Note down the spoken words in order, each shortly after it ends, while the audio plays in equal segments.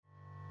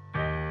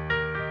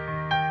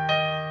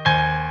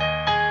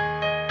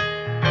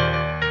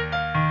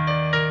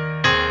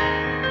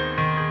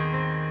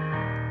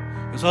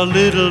a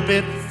little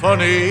bit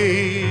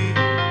funny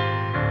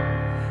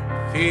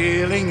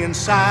feeling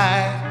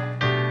inside.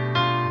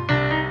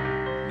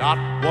 Not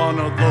one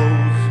of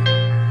those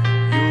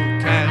you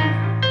can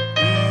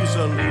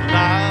easily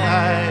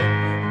lie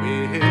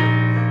with. I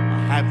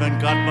haven't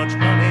got much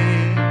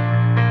money,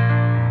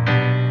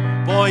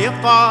 boy,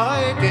 if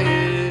I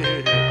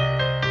did,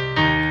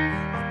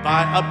 I'd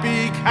buy a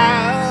big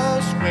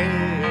house where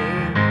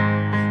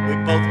we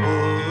both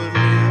would live.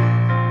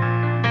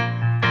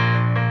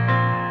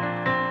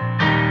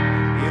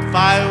 If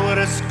I were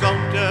a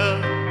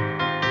sculptor,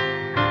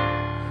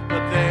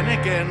 but then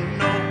again,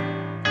 no,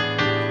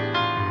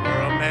 or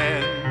a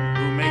man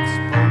who makes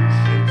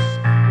potions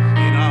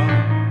in a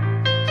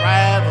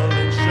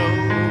traveling show.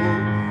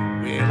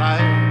 Well, I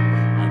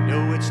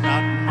know it's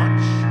not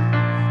much,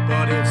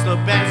 but it's the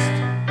best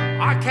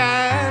I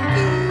can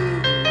do.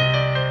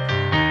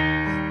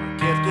 My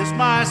gift is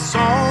my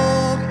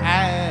song,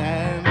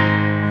 and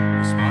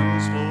this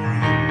one's for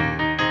you.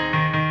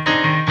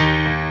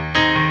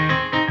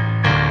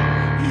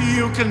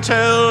 You can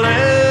tell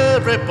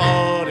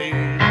everybody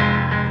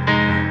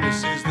this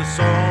is the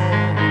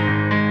song.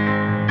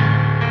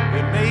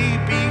 It may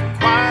be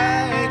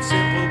quite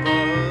simple,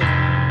 but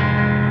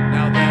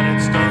now that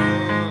it's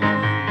done,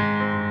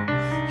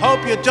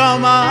 hope you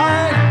don't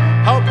mind,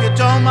 hope you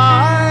don't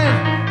mind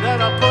that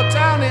I put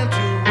down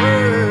into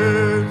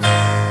words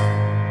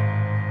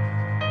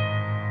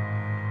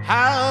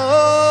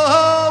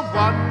how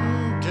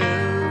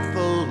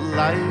wonderful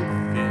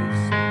life is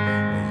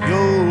when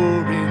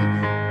you're in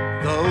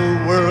the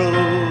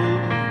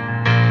world.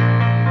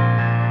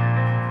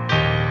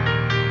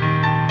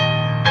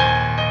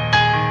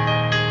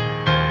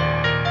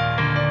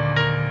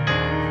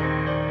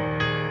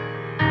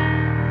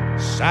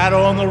 Sat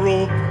on the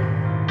rope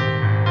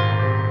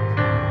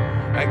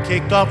and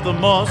kicked off the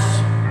moss.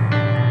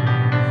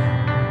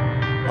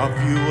 A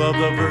few of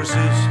the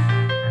verses,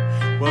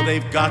 well,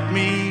 they've got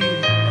me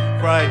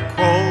quite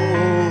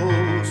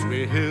close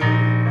with you.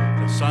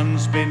 The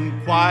sun's been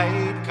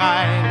quite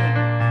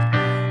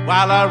kind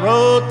while I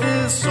wrote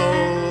this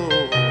song.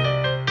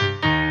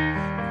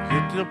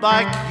 Hit it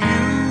like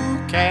you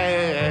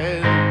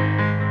can,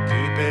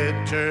 keep it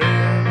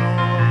turned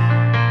on.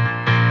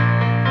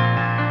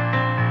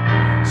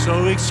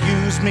 So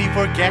excuse me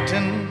for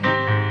getting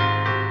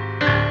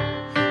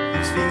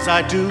these things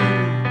I do.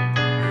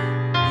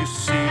 You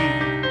see,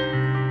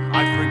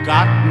 I've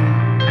forgotten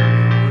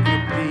whether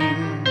they're green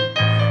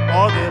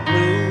or they're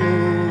blue.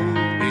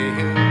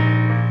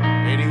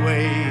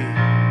 Anyway,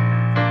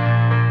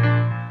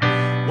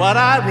 what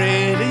I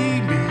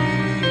really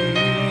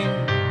mean,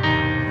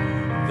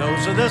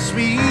 those are the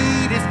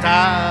sweetest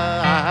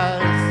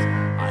eyes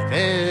I've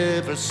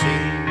ever seen.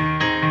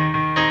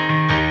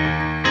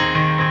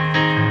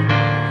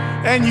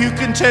 And you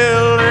can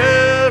tell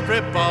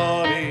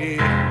everybody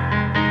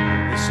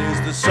this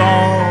is the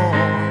song.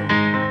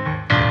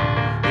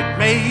 It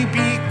may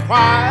be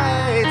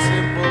quite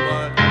simple,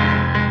 but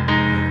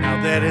now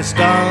that it's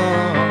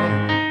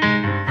done,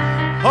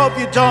 hope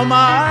you don't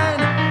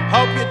mind,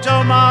 hope you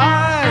don't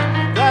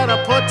mind that I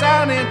put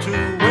down into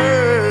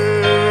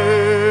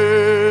words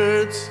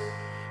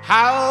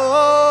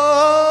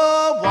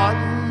how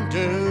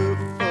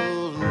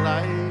wonderful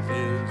life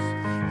is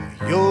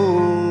when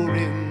you're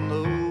in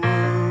the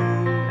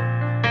world.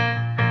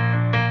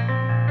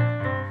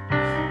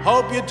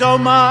 Hope you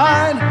don't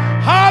mind,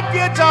 hope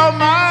you don't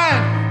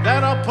mind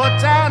that I put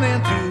down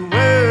into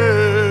words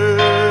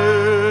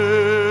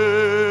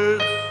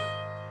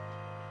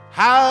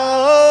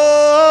how